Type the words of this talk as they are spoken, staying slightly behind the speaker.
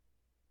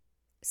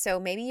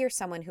So maybe you're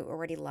someone who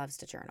already loves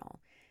to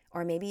journal,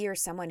 or maybe you're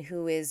someone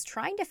who is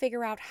trying to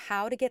figure out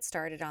how to get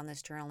started on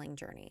this journaling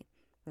journey.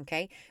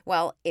 Okay.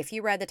 Well, if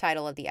you read the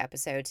title of the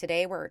episode,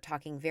 today we're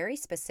talking very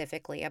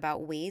specifically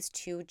about ways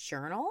to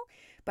journal,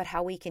 but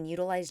how we can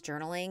utilize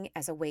journaling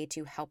as a way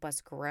to help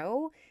us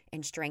grow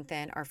and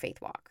strengthen our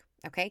faith walk.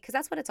 Okay. Because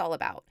that's what it's all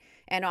about.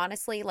 And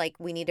honestly, like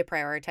we need to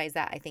prioritize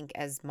that, I think,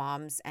 as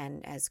moms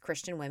and as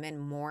Christian women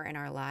more in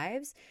our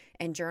lives.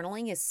 And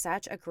journaling is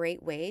such a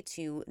great way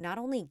to not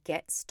only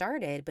get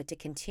started, but to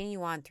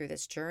continue on through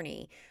this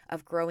journey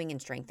of growing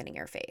and strengthening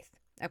your faith.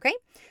 Okay?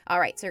 All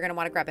right, so you're going to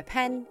want to grab a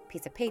pen,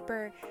 piece of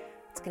paper.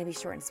 It's going to be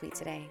short and sweet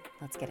today.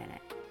 Let's get in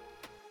it.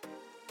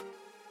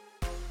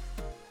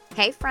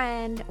 Hey,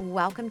 friend.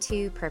 Welcome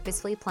to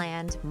Purposefully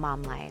Planned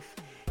Mom Life.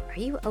 Are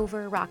you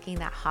over rocking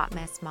that hot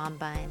mess mom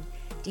bun?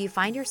 Do you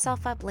find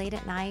yourself up late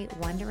at night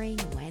wondering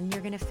when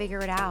you're going to figure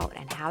it out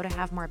and how to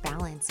have more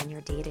balance in your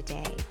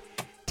day-to-day?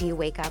 Do you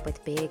wake up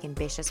with big,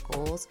 ambitious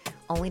goals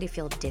only to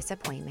feel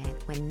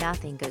disappointment when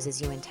nothing goes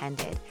as you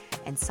intended?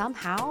 And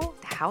somehow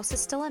the house is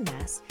still a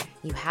mess,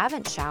 you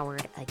haven't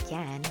showered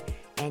again,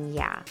 and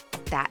yeah,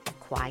 that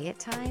quiet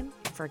time,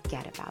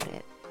 forget about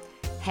it.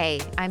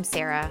 Hey, I'm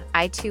Sarah.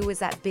 I too was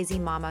that busy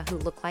mama who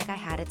looked like I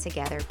had it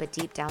together, but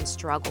deep down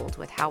struggled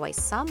with how I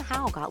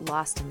somehow got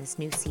lost in this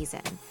new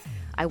season.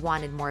 I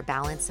wanted more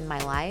balance in my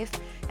life,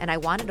 and I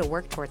wanted to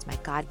work towards my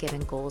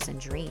God-given goals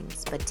and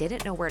dreams, but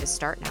didn't know where to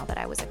start now that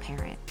I was a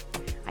parent.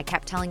 I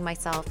kept telling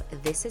myself,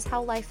 this is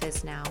how life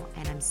is now,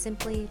 and I'm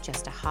simply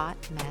just a hot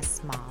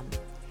mess mom.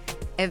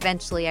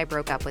 Eventually, I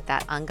broke up with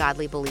that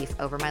ungodly belief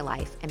over my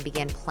life and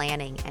began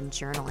planning and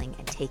journaling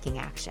and taking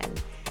action.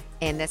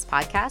 In this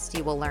podcast,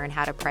 you will learn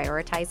how to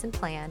prioritize and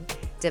plan,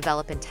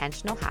 develop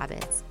intentional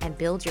habits, and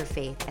build your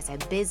faith as a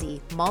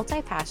busy,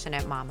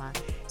 multi-passionate mama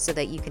so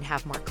that you can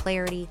have more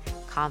clarity,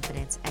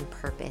 confidence, and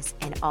purpose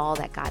in all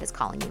that God is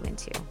calling you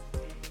into.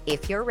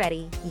 If you're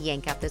ready,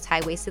 yank up those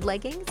high-waisted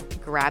leggings,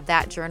 grab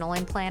that journal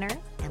and planner,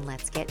 and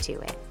let's get to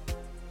it.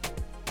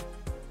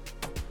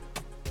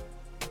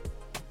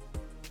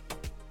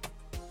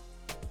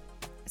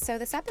 So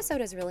this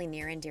episode is really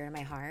near and dear to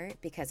my heart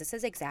because this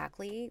is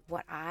exactly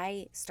what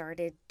I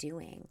started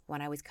doing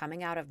when I was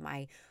coming out of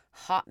my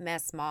hot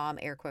mess mom,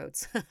 air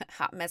quotes,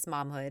 hot mess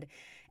momhood.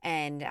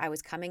 And I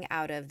was coming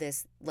out of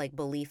this like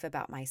belief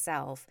about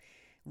myself.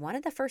 One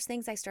of the first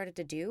things I started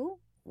to do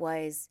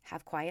was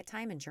have quiet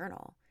time and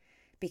journal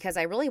because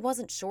I really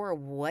wasn't sure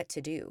what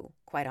to do,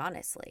 quite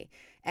honestly.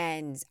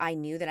 And I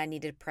knew that I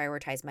needed to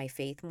prioritize my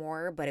faith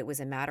more, but it was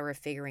a matter of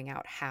figuring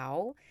out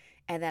how.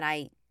 And then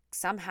I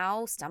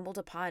somehow stumbled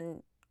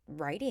upon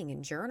writing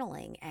and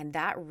journaling. And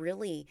that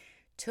really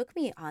took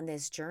me on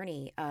this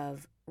journey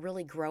of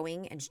really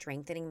growing and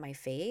strengthening my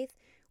faith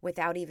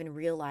without even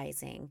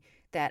realizing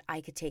that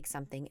I could take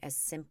something as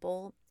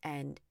simple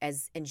and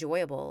as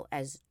enjoyable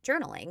as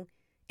journaling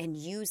and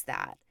use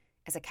that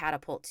as a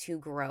catapult to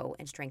grow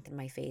and strengthen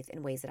my faith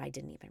in ways that I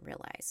didn't even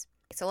realize.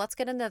 So let's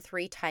get into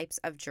 3 types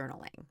of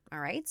journaling. All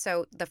right.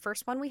 So the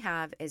first one we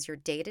have is your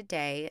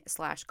day-to-day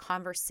 /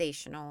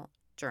 conversational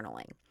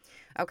journaling.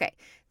 Okay,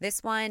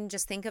 this one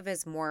just think of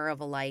as more of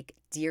a like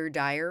Dear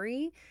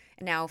Diary.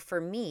 Now for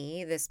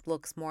me, this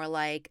looks more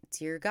like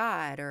Dear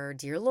God or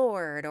Dear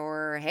Lord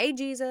or Hey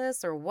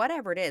Jesus or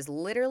whatever it is.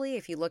 Literally,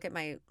 if you look at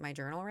my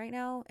journal right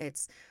now,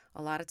 it's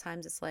a lot of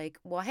times it's like,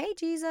 well, hey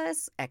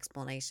Jesus,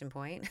 exclamation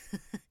point,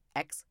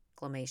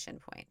 exclamation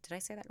point. Did I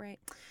say that right?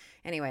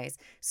 Anyways,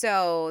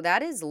 so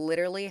that is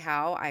literally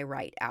how I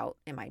write out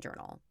in my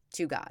journal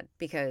to God,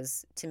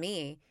 because to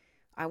me,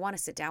 I want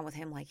to sit down with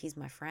him like he's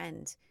my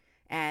friend.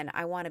 And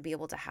I want to be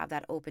able to have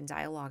that open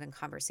dialogue and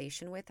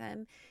conversation with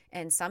him.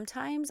 And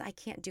sometimes I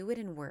can't do it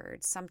in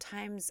words.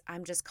 Sometimes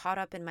I'm just caught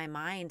up in my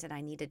mind and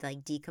I need to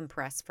like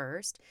decompress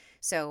first.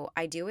 So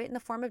I do it in the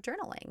form of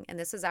journaling. And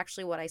this is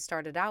actually what I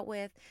started out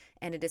with.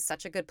 And it is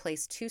such a good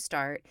place to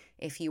start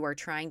if you are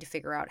trying to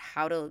figure out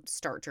how to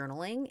start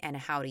journaling and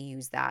how to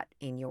use that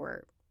in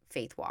your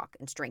faith walk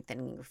and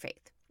strengthening your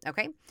faith.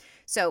 Okay.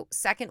 So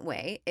second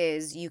way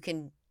is you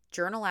can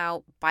journal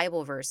out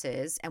Bible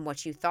verses and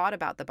what you thought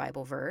about the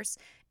Bible verse,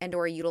 and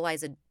or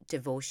utilize a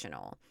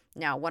devotional.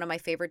 Now, one of my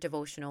favorite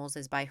devotionals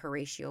is by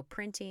Horatio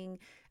Printing.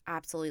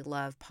 Absolutely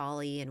love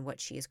Polly and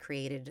what she has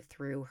created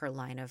through her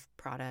line of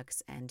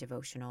products and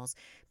devotionals.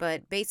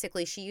 But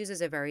basically, she uses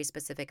a very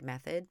specific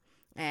method.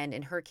 And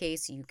in her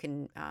case, you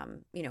can,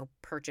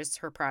 purchase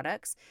her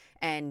products,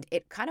 and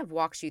it kind of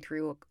walks you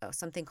through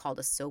something called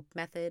a SOAP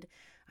method.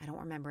 I don't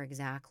remember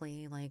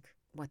exactly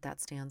what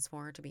that stands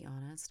for, to be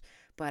honest,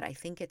 but I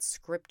think it's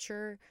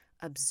scripture,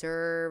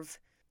 observe,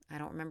 I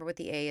don't remember what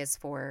the A is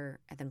for,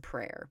 and then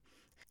prayer.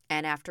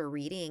 And after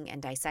reading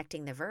and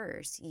dissecting the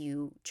verse,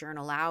 you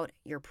journal out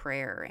your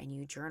prayer and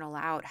you journal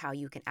out how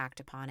you can act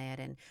upon it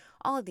and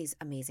all of these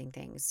amazing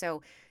things.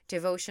 So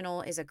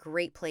devotional is a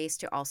great place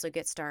to also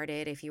get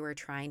started if you are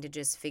trying to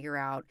just figure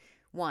out,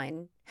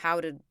 one,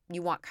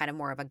 you want kind of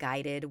more of a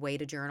guided way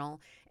to journal.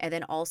 And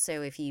then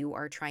also if you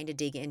are trying to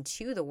dig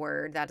into the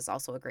word, that is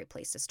also a great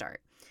place to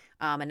start.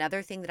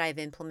 Another thing that I've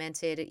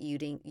implemented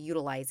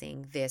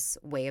utilizing this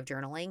way of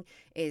journaling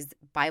is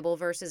Bible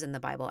verses in the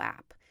Bible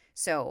app.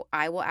 So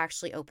I will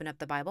actually open up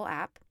the Bible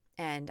app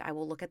and I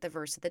will look at the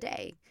verse of the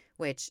day,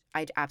 which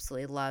I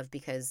absolutely love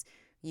because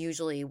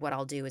usually what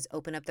I'll do is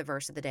open up the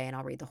verse of the day and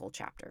I'll read the whole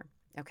chapter.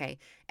 Okay.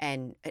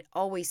 And it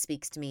always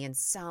speaks to me in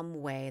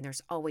some way. And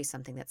there's always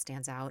something that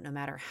stands out, no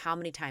matter how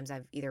many times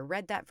I've either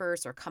read that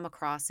verse or come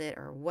across it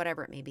or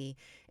whatever it may be.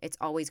 It's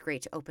always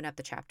great to open up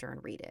the chapter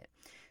and read it.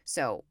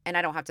 So, and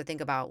I don't have to think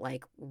about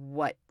like,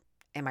 what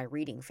am I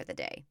reading for the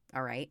day?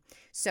 All right.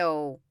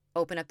 So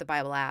open up the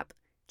Bible app,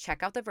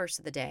 check out the verse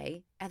of the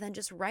day, and then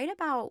just write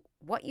about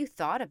what you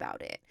thought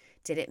about it.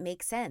 Did it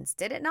make sense?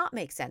 Did it not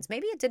make sense?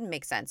 Maybe it didn't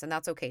make sense, and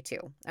that's okay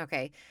too.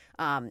 Okay.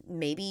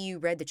 Maybe you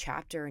read the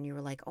chapter and you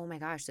were like, oh my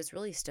gosh, this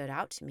really stood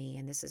out to me,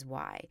 and this is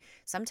why.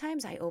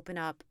 Sometimes I open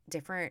up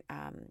different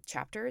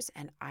chapters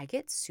and I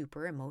get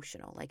super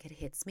emotional. Like it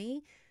hits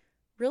me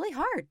really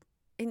hard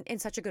in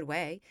such a good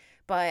way.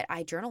 But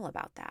I journal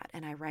about that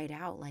and I write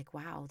out like,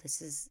 wow,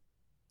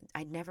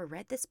 I'd never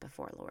read this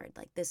before, Lord.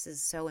 Like this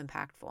is so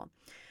impactful.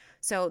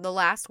 So the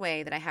last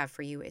way that I have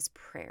for you is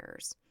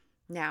prayers.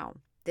 Now,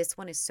 this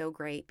one is so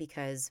great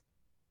because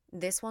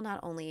this will not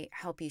only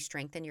help you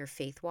strengthen your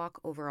faith walk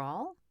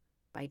overall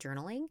by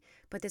journaling,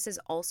 but this is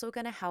also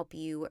going to help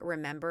you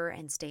remember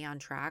and stay on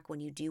track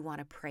when you do want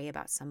to pray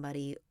about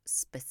somebody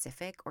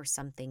specific or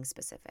something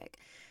specific.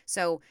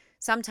 So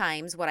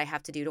sometimes what I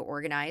have to do to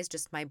organize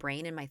just my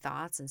brain and my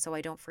thoughts, and so I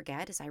don't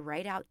forget, is I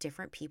write out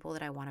different people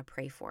that I want to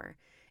pray for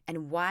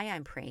and why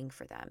I'm praying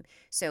for them.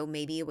 So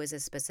maybe it was a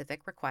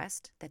specific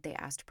request that they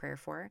asked prayer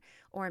for,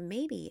 or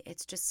maybe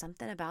it's just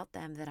something about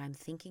them that I'm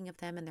thinking of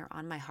them and they're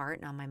on my heart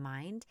and on my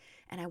mind,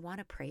 and I want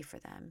to pray for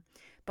them.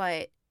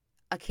 But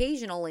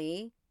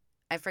occasionally,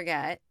 I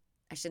forget.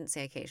 I shouldn't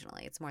say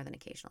occasionally. It's more than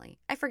occasionally.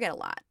 I forget a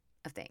lot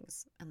of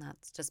things, and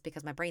that's just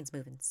because my brain's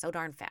moving so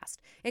darn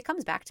fast. It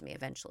comes back to me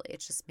eventually.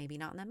 It's just maybe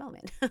not in that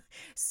moment.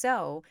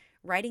 So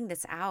writing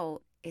this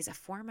out is a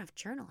form of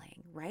journaling,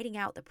 writing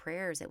out the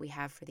prayers that we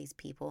have for these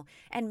people,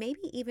 and maybe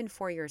even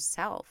for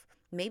yourself.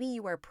 Maybe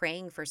you are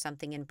praying for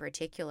something in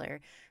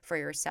particular for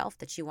yourself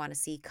that you want to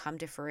see come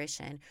to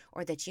fruition,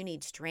 or that you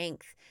need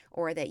strength,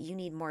 or that you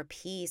need more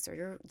peace,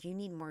 or you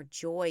need more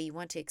joy. You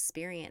want to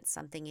experience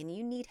something and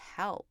you need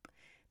help.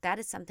 That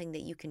is something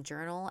that you can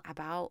journal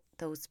about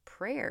those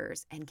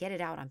prayers and get it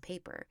out on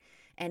paper.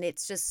 And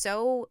it's just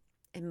so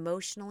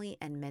emotionally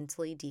and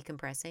mentally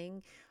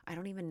decompressing. I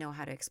don't even know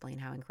how to explain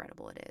how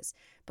incredible it is.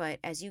 But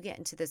as you get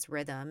into this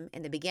rhythm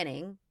in the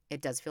beginning,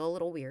 it does feel a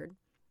little weird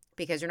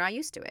because you're not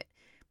used to it.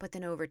 But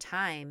then over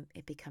time,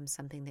 it becomes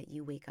something that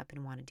you wake up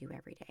and want to do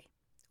every day,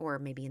 or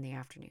maybe in the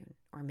afternoon,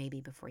 or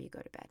maybe before you go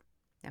to bed.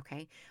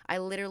 Okay.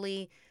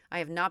 I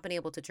have not been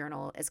able to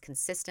journal as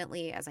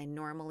consistently as I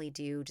normally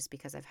do just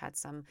because I've had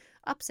some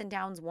ups and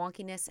downs,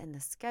 wonkiness in the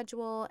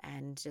schedule,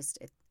 and just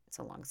it's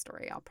a long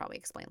story. I'll probably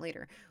explain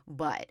later.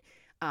 But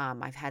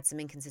I've had some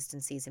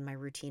inconsistencies in my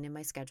routine and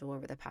my schedule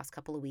over the past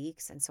couple of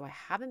weeks. And so I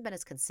haven't been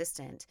as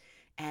consistent,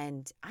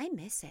 and I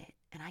miss it.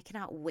 And I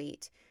cannot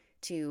wait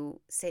to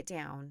sit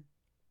down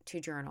to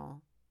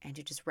journal and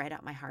to just write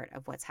out my heart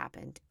of what's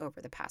happened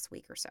over the past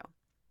week or so.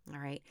 All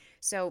right.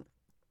 So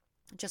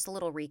just a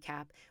little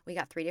recap. We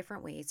got 3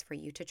 different ways for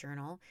you to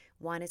journal.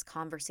 One is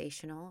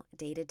conversational,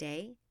 day to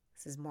day.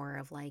 This is more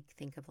of like,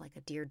 think of like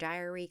a Dear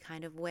Diary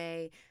kind of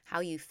way,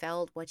 how you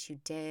felt, what you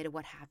did,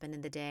 what happened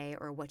in the day,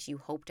 or what you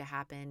hope to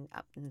happen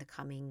up in the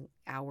coming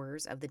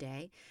hours of the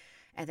day.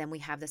 And then we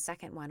have the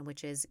second one,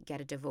 which is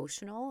get a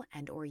devotional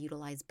and or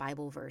utilize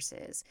Bible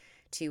verses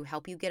to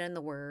help you get in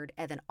the Word,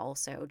 and then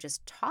also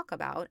just talk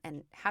about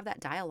and have that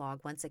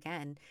dialogue. Once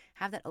again,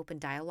 have that open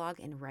dialogue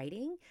in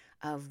writing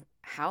of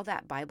how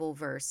that Bible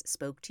verse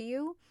spoke to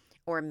you,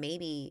 or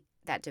maybe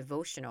that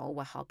devotional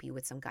will help you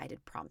with some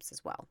guided prompts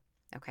as well.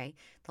 Okay.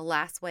 The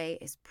last way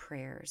is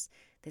prayers.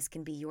 This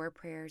can be your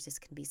prayers. This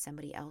can be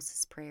somebody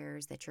else's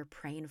prayers that you're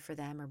praying for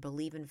them or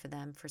believing for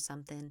them for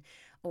something.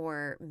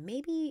 Or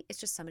maybe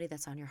it's just somebody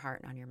that's on your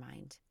heart and on your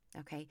mind.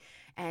 Okay.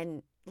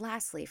 And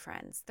lastly,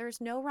 friends,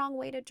 there's no wrong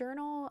way to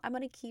journal. I'm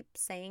going to keep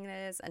saying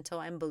this until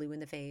I'm blue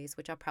in the face,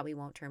 which I probably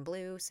won't turn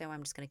blue. So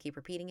I'm just going to keep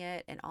repeating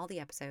it in all the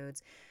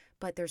episodes.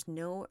 But there's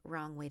no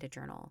wrong way to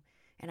journal.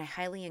 And I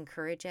highly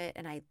encourage it.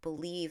 And I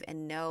believe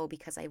and know,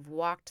 because I've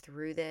walked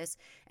through this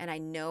and I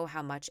know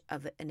how much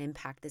of an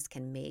impact this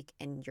can make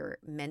in your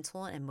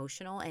mental and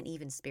emotional and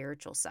even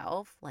spiritual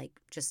self, like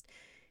just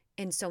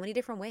in so many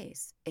different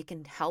ways. It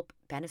can help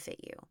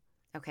benefit you.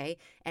 Okay.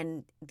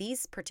 And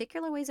these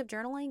particular ways of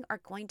journaling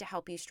are going to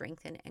help you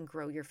strengthen and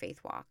grow your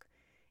faith walk.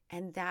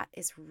 And that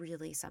is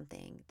really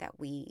something that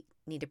we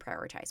need to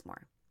prioritize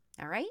more.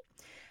 All right.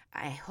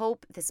 I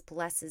hope this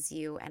blesses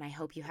you, and I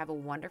hope you have a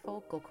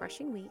wonderful,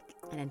 goal-crushing week.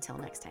 And until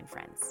next time,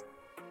 friends.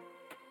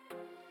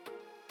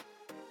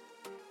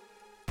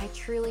 I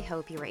truly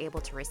hope you were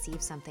able to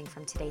receive something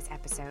from today's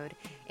episode.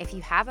 If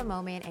you have a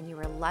moment and you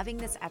are loving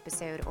this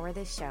episode or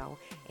this show,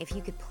 if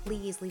you could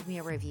please leave me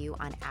a review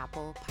on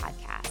Apple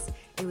Podcasts.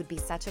 It would be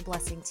such a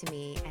blessing to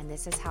me, and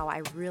this is how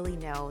I really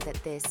know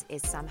that this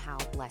is somehow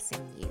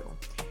blessing you.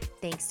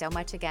 Thanks so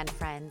much again,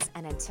 friends,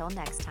 and until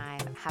next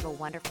time, have a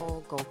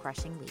wonderful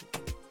goal-crushing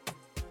week.